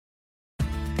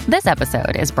This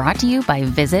episode is brought to you by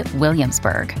Visit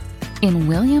Williamsburg. In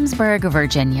Williamsburg,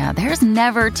 Virginia, there's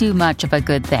never too much of a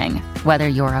good thing. Whether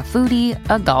you're a foodie,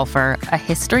 a golfer, a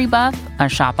history buff, a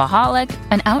shopaholic,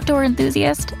 an outdoor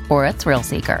enthusiast, or a thrill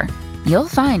seeker, you'll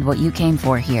find what you came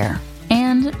for here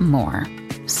and more.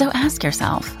 So ask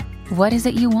yourself, what is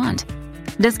it you want?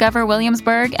 Discover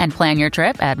Williamsburg and plan your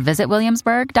trip at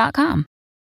visitwilliamsburg.com.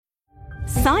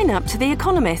 Sign up to The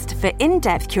Economist for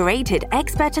in-depth curated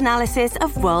expert analysis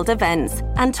of world events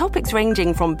and topics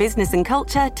ranging from business and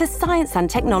culture to science and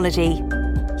technology.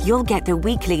 You'll get the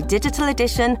weekly digital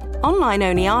edition,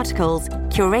 online-only articles,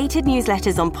 curated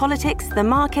newsletters on politics, the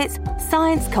markets,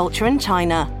 science, culture and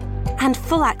China, and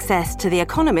full access to The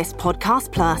Economist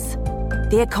Podcast Plus.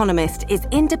 The Economist is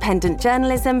independent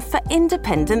journalism for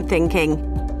independent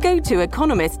thinking. Go to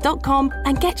economist.com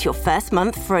and get your first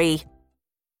month free.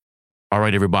 All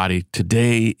right, everybody,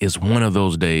 today is one of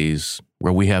those days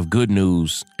where we have good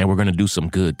news and we're going to do some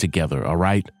good together, all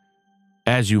right?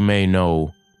 As you may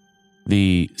know,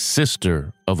 the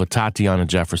sister of Atatiana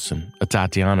Jefferson,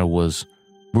 Atatiana was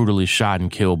brutally shot and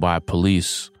killed by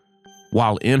police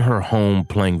while in her home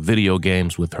playing video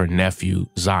games with her nephew,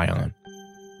 Zion.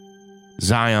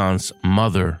 Zion's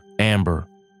mother, Amber,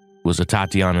 who was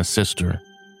Atatiana's sister,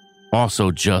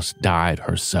 also just died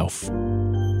herself.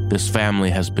 This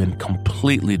family has been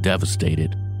completely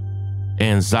devastated.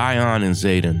 And Zion and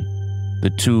Zayden, the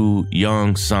two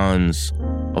young sons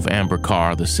of Amber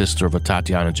Carr, the sister of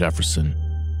Atatiana Jefferson,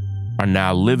 are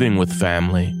now living with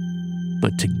family,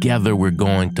 but together we're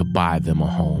going to buy them a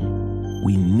home.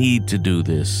 We need to do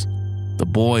this. The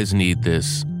boys need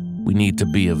this. We need to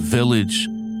be a village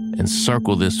and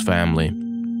circle this family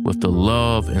with the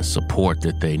love and support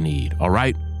that they need. All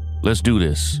right? Let's do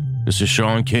this. This is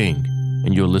Sean King,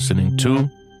 and you're listening to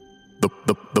The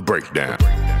Breakdown.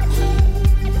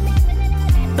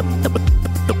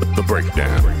 The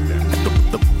Breakdown.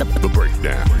 The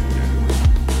Breakdown.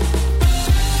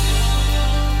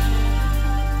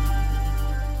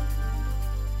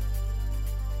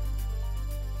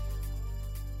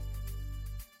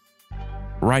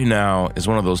 Right now is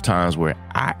one of those times where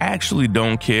I actually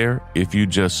don't care if you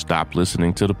just stop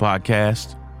listening to the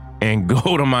podcast and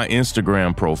go to my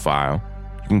Instagram profile.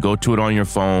 You can go to it on your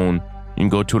phone. You can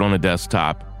go to it on the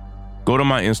desktop. Go to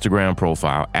my Instagram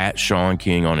profile at Sean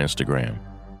King on Instagram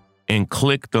and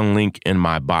click the link in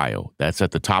my bio. That's at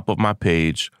the top of my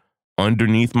page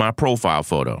underneath my profile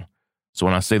photo. So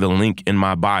when I say the link in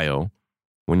my bio,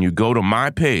 when you go to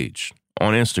my page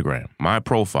on Instagram, my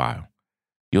profile,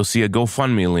 you'll see a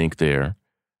GoFundMe link there.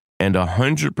 And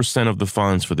 100% of the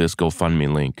funds for this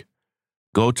GoFundMe link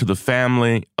go to the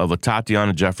family of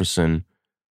Atatiana Jefferson,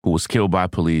 who was killed by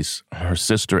police, her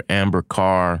sister Amber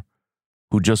Carr,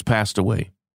 who just passed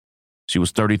away. She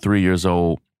was 33 years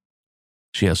old.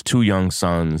 She has two young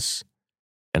sons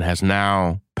and has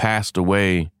now passed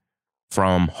away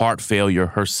from heart failure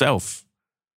herself.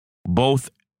 Both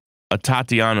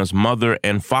Atatiana's mother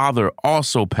and father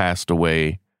also passed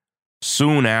away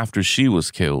soon after she was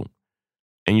killed.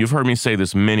 And you've heard me say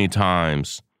this many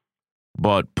times,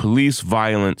 but police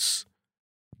violence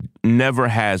never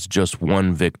has just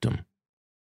one victim.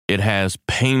 It has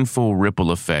painful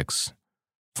ripple effects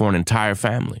for an entire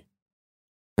family.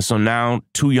 And so now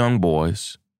two young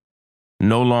boys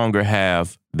no longer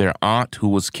have their aunt who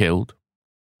was killed.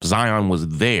 Zion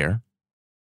was there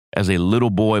as a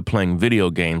little boy playing video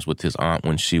games with his aunt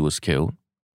when she was killed.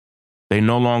 They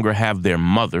no longer have their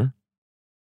mother,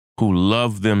 who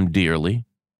loved them dearly.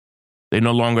 They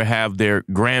no longer have their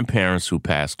grandparents who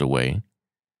passed away.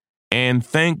 And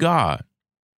thank God,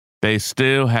 they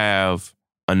still have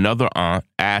another aunt,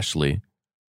 Ashley,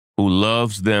 who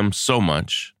loves them so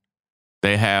much.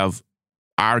 They have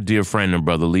our dear friend and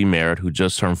brother, Lee Merritt, who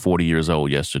just turned 40 years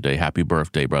old yesterday. Happy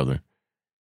birthday, brother.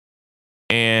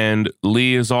 And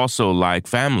Lee is also like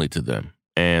family to them.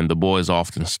 And the boys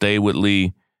often stay with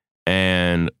Lee,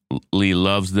 and Lee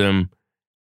loves them.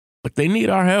 But they need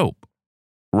our help.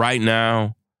 Right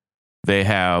now, they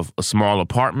have a small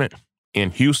apartment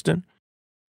in Houston,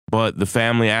 but the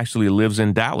family actually lives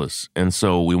in Dallas. And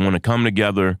so we want to come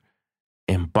together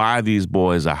and buy these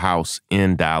boys a house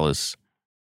in Dallas.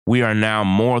 We are now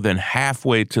more than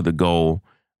halfway to the goal.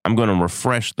 I'm going to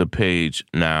refresh the page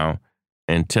now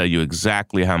and tell you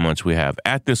exactly how much we have.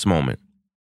 At this moment,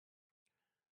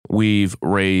 we've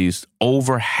raised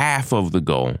over half of the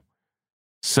goal.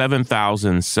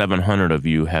 7,700 of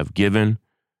you have given,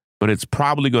 but it's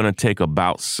probably going to take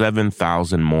about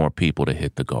 7,000 more people to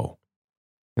hit the goal.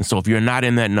 And so if you're not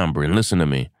in that number, and listen to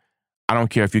me, I don't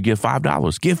care if you give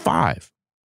 $5, give $5.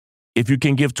 If you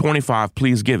can give $25,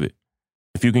 please give it.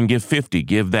 If you can give 50,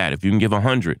 give that. If you can give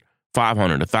 100,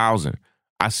 500, 1,000.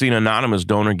 I see an anonymous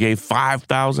donor gave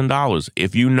 $5,000.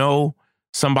 If you know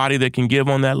somebody that can give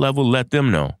on that level, let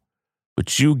them know.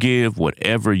 But you give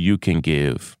whatever you can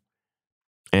give.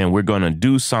 And we're going to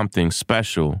do something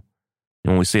special.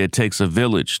 When we say it takes a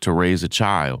village to raise a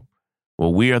child,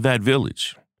 well, we are that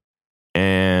village.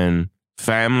 And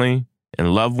family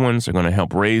and loved ones are going to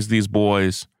help raise these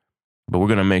boys, but we're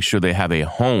going to make sure they have a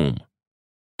home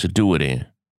to do it in.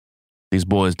 These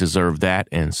boys deserve that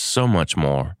and so much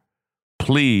more.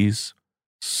 Please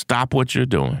stop what you're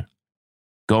doing.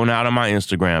 Go now to my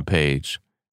Instagram page,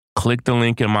 click the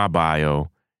link in my bio,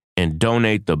 and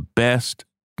donate the best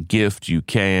gift you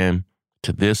can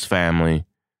to this family.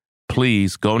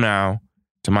 Please go now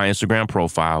to my Instagram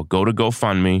profile, go to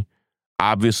GoFundMe.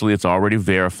 Obviously, it's already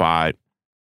verified.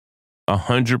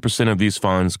 100% of these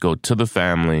funds go to the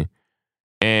family.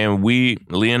 And Lee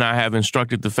and I have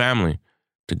instructed the family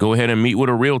to go ahead and meet with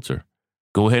a realtor.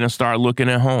 Go ahead and start looking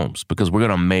at homes because we're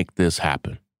going to make this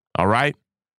happen. All right?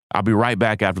 I'll be right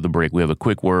back after the break. We have a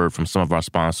quick word from some of our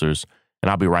sponsors, and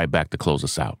I'll be right back to close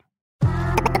us out. The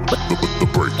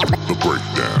breakdown. The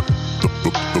breakdown.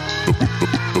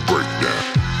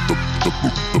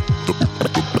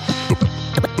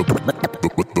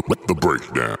 The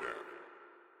breakdown.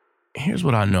 Here's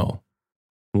what I know.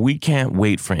 We can't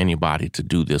wait for anybody to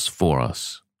do this for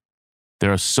us.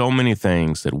 There are so many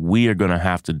things that we are going to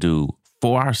have to do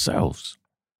for ourselves.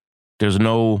 There's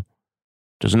no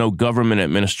government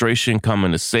administration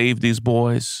coming to save these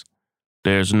boys.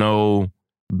 There's no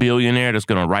billionaire that's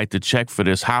going to write the check for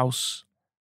this house.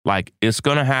 Like, it's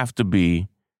going to have to be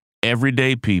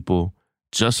everyday people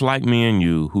just like me and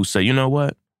you who say, you know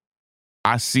what?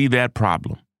 I see that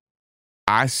problem.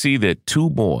 I see that 2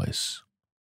 boys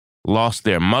lost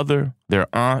their mother, their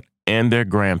aunt, and their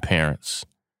grandparents,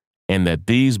 and that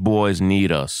these boys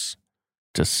need us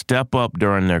to step up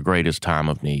during their greatest time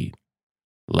of need.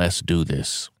 Let's do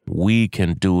this. We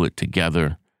can do it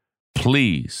together.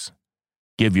 Please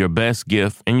give your best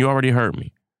gift, and you already heard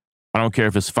me. I don't care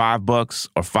if it's $5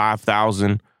 or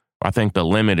 $5,000, or I think the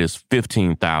limit is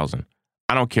 $15,000.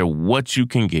 I don't care what you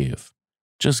can give.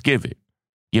 Just give it.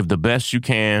 Give the best you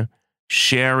can.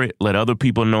 Share it. Let other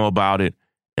people know about it.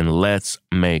 And let's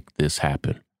make this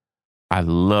happen. I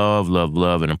love, love,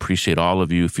 love, and appreciate all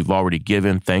of you. If you've already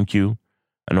given, thank you.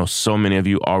 I know so many of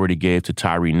you already gave to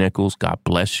Tyree Nichols. God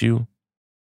bless you.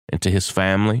 And to his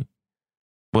family.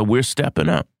 But we're stepping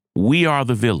up. We are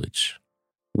the village.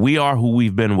 We are who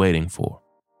we've been waiting for.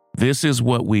 This is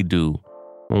what we do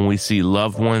when we see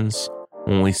loved ones,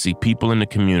 when we see people in the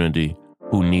community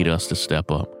who need us to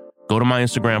step up. Go to my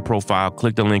Instagram profile,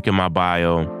 click the link in my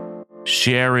bio,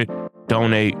 share it,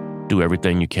 donate, do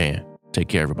everything you can. Take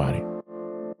care, everybody.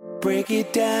 Break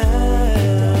it down.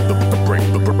 The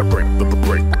breakdown.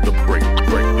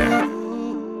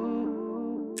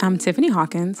 I'm Tiffany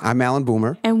Hawkins. I'm Alan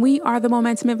Boomer. And we are the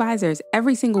Momentum Advisors.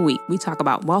 Every single week, we talk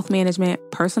about wealth management,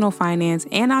 personal finance,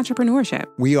 and entrepreneurship.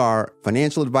 We are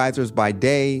financial advisors by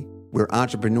day. We're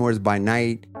entrepreneurs by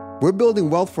night. We're building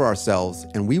wealth for ourselves,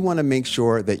 and we want to make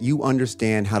sure that you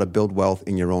understand how to build wealth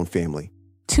in your own family.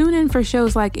 Tune in for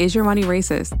shows like Is Your Money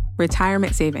Racist?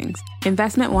 Retirement Savings,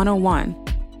 Investment 101.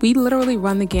 We literally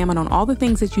run the gamut on all the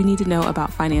things that you need to know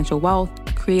about financial wealth,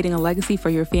 creating a legacy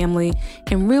for your family,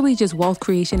 and really just wealth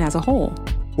creation as a whole.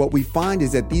 What we find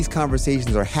is that these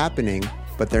conversations are happening,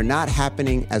 but they're not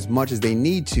happening as much as they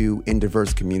need to in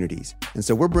diverse communities. And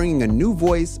so we're bringing a new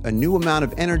voice, a new amount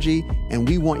of energy, and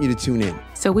we want you to tune in.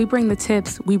 So we bring the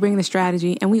tips, we bring the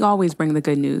strategy, and we always bring the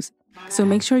good news. So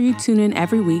make sure you tune in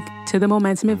every week to the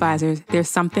Momentum Advisors. There's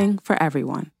something for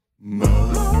everyone.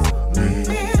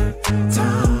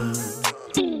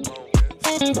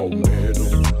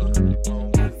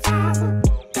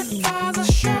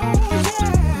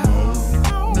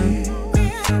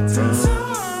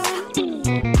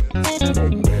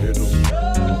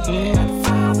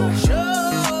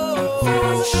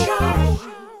 Show.